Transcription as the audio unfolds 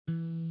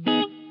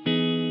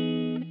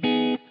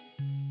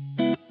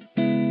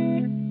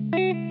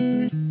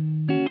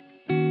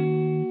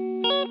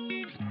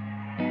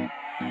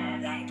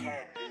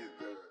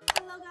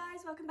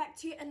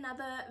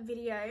another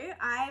video.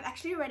 I've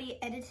actually already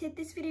edited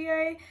this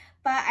video,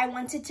 but I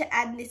wanted to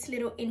add this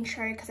little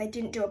intro because I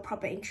didn't do a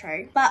proper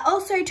intro. But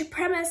also to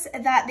premise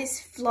that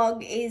this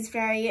vlog is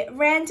very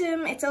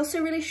random. It's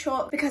also really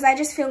short because I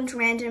just filmed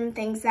random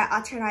things that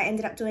Atta and I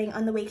ended up doing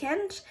on the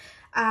weekend.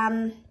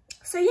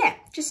 So yeah,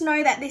 just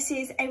know that this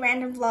is a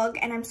random vlog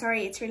and I'm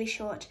sorry it's really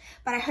short,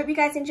 but I hope you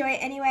guys enjoy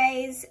it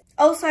anyways.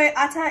 Also,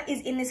 Atta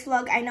is in this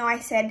vlog. I know I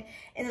said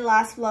in the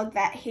last vlog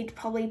that he'd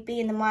probably be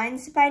in the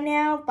mines by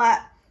now,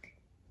 but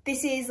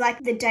this is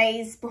like the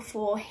days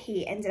before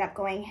he ended up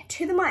going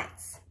to the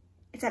mines,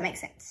 if that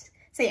makes sense.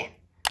 So yeah.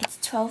 It's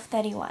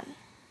 12:31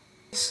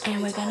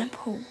 and we're gonna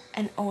pull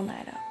an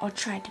all-nighter, or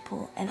try to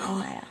pull an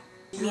all-nighter.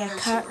 We are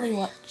currently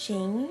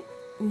watching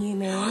New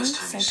Moon,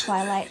 so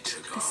Twilight,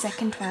 the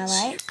second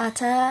Twilight.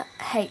 Atta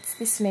hates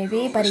this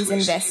movie, but he's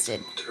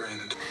invested.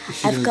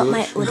 I've got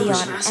my hoodie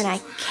on and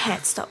I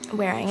can't stop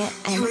wearing it,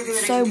 and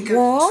it's so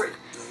warm.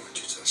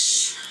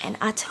 And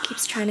Atta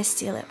keeps trying to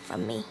steal it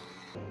from me.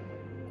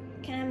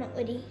 Can I have my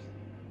hoodie?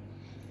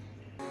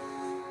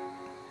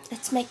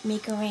 Let's make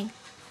Mika ring.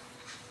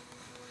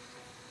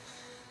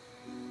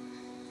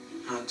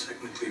 Not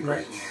technically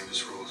breaking any of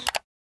his rules.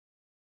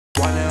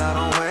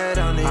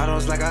 I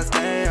don't slack, I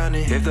stay on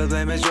it. If the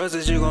blame is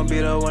yours, you gon' be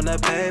the one to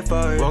pay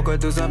for it. Woke her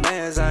through some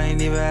bands, I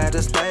ain't even had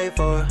to slay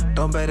for it.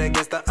 Don't bet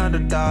against the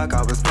underdog,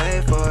 I was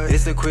made for it.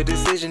 It's a quick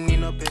decision, you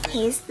know.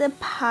 Here's the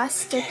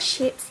pasta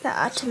chips that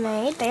Atta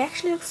made. They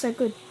actually look so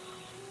good.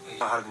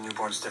 How do the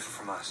newborns differ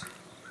from us?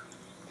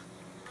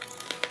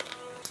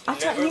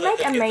 Atta, you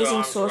make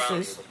amazing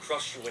sauces.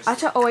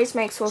 Atta always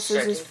makes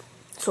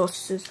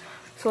sauces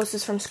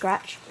from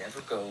scratch.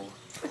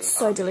 It's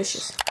so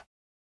delicious.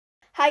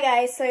 Hi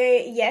guys, so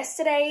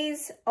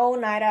yesterday's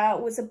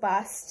all-nighter was a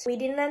bust. We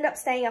didn't end up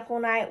staying up all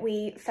night.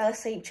 We fell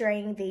asleep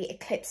during the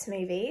Eclipse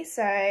movie,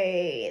 so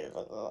we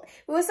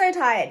were so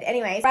tired.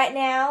 Anyways, right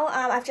now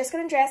I've just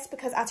gotten dressed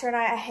because Atta and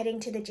I are heading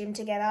to the gym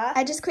together.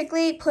 I just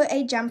quickly put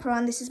a jumper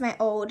on. This is my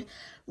old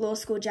law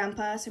school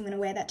jumper, so I'm going to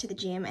wear that to the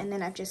gym, and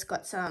then I've just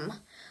got some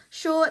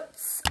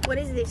shorts. What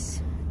is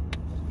this?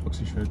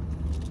 Oxy shred.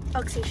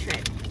 Oxy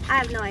shred. I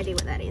have no idea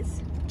what that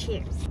is.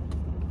 Cheers.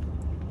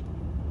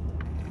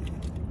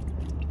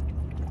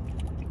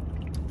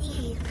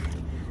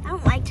 I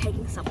don't like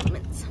taking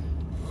supplements.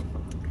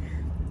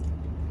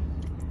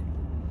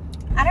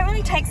 I don't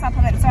really take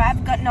supplements, so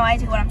I've got no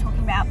idea what I'm talking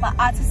about, but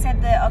Atta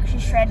said the Oxy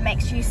Shred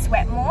makes you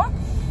sweat more.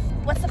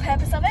 What's the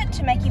purpose of it?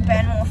 To make you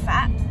burn more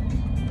fat?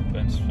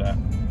 Burns fat,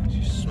 makes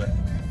you sweat,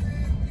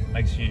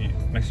 makes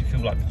you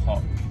feel like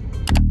hot.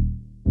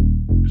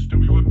 It's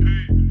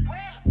WMP.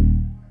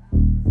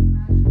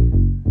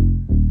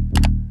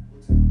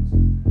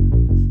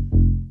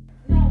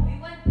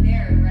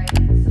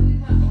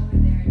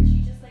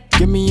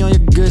 Get me on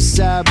your good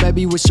side,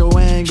 baby, what's your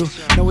angle?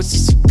 Know it's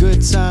just a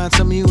good time,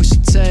 tell me what's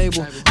your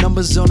table.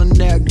 Numbers on the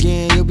net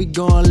again, you'll be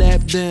going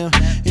lap down.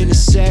 In the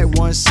set,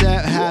 one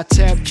set, high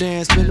tap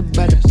dance, spin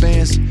about the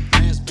bands.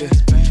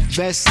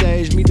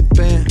 Backstage, meet the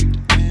band.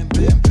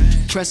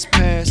 Press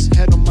pass,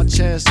 head on my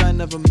chest, I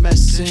never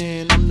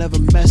messin', I'm never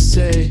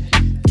messy.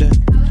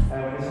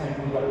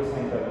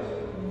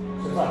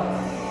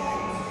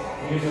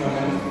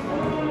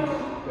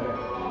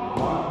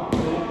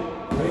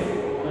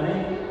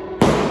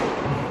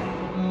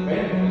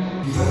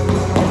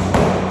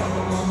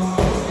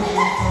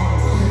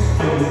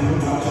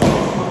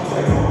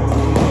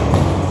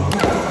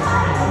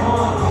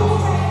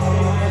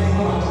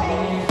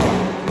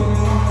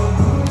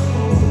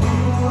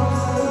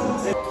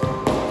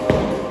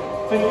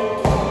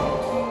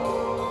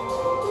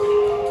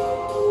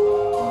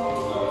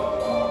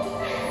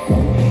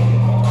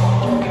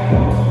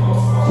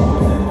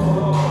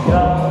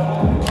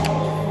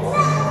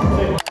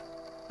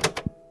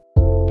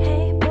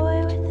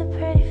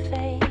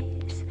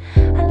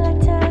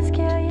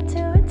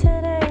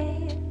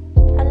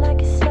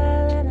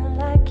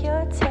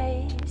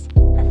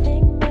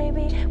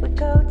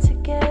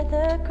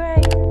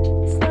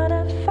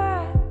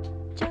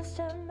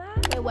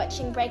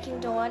 Watching Breaking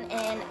Dawn,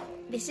 and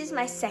this is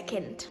my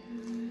second.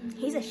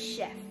 He's a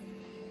chef.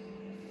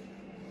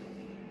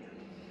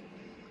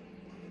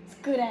 It's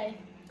good, eh?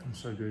 I'm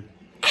so good.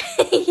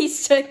 He's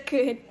so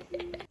good.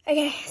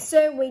 Okay,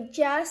 so we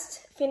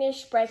just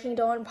finished Breaking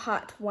Dawn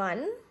part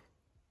 1.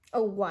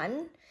 Or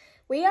 1.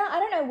 We are, I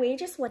don't know, we're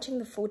just watching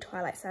the full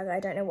Twilight Saga. I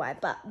don't know why,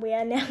 but we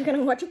are now going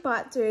to watch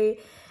part 2.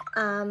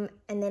 And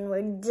then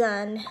we're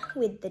done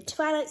with the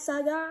Twilight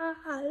Saga.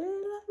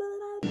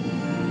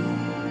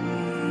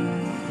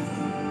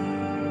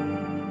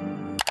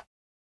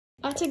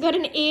 Atta got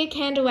an ear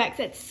candle wax.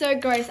 That's so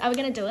gross. Are we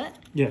going to do it?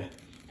 Yeah.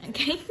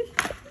 Okay.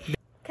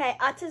 Okay,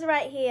 Atta's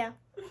right here.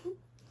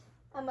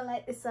 I'm going to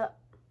light this up.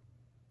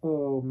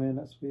 Oh man,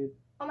 that's weird.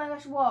 Oh my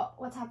gosh, what?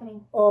 What's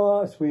happening? Oh,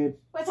 it's weird.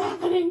 What's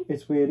happening?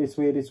 It's weird, it's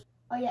weird, it's...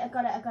 Oh yeah, I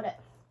got it.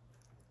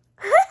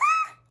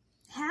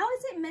 How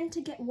is it meant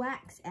to get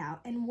wax out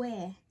and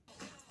where?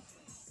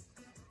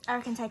 I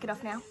reckon take it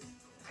off now.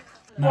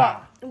 Nah.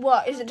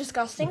 What? Is it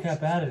disgusting? Look how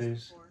bad it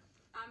is.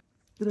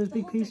 Look at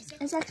those big pieces.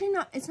 It's actually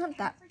not, it's not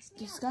that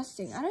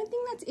disgusting. I don't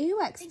think that's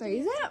earwax though,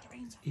 is it?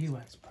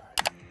 Earwax, bro.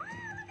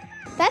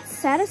 That's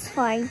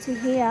satisfying to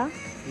hear.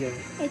 Yeah.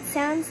 It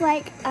sounds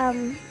like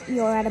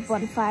you're at a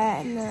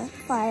bonfire and the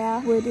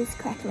firewood is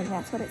crackling.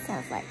 That's what it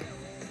sounds like.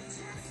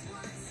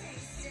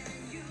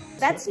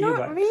 That's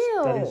not Earwax.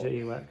 real. That is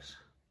earwax.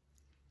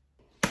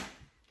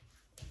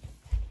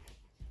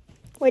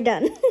 We're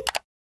done.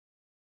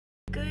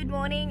 Good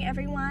morning,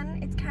 everyone.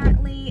 It's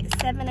currently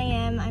 7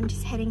 AM. I'm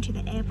just heading to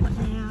the airport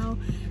now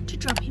to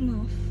drop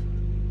him off.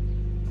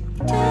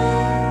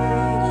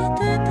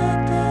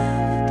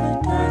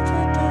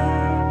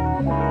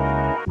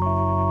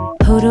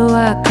 Who do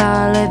I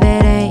call if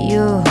it ain't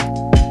you?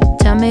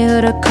 Tell me who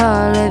to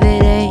call if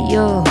it ain't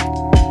you.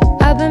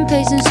 I've been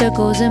pacing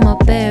circles in my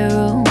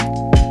bedroom.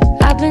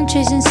 I've been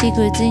chasing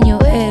secrets in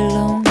your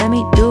heirloom. Let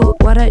me do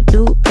what I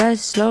do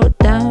best. Slow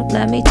down,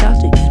 let me talk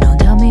to you. Don't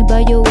tell me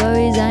about your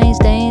worries, I ain't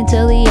staying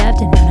till the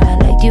afternoon. I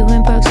liked you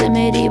in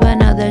proximity, but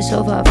now they're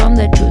so far from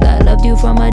the truth. I loved you from a